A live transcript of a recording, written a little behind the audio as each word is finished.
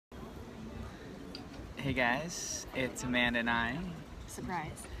Hey guys, it's Amanda and I.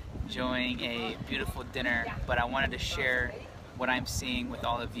 Surprise. Enjoying a beautiful dinner, but I wanted to share what I'm seeing with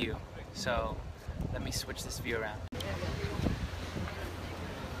all of you. So let me switch this view around.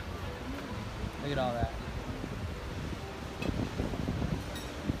 Look at all that.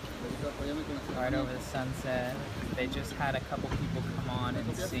 Right over the sunset. They just had a couple people come on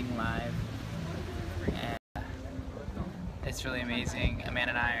and sing live. And it's really amazing.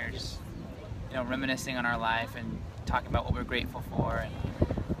 Amanda and I are just, reminiscing on our life and talking about what we're grateful for and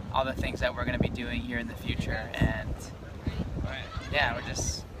all the things that we're going to be doing here in the future. And yeah,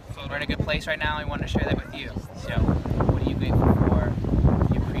 we're in a good place right now. I wanted to share that with you. So what are you grateful for? Are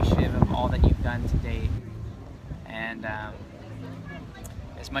you appreciative of all that you've done to date? And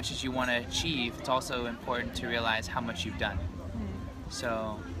as much as you want to achieve, it's also important to realize how much you've done.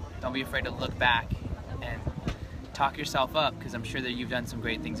 So don't be afraid to look back and talk yourself up, because I'm sure that you've done some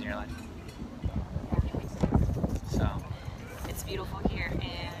great things in your life. So It's beautiful here,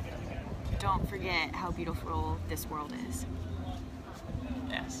 and don't forget how beautiful this world is.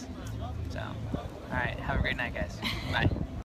 yes. So, alright, have a great night, guys. Bye.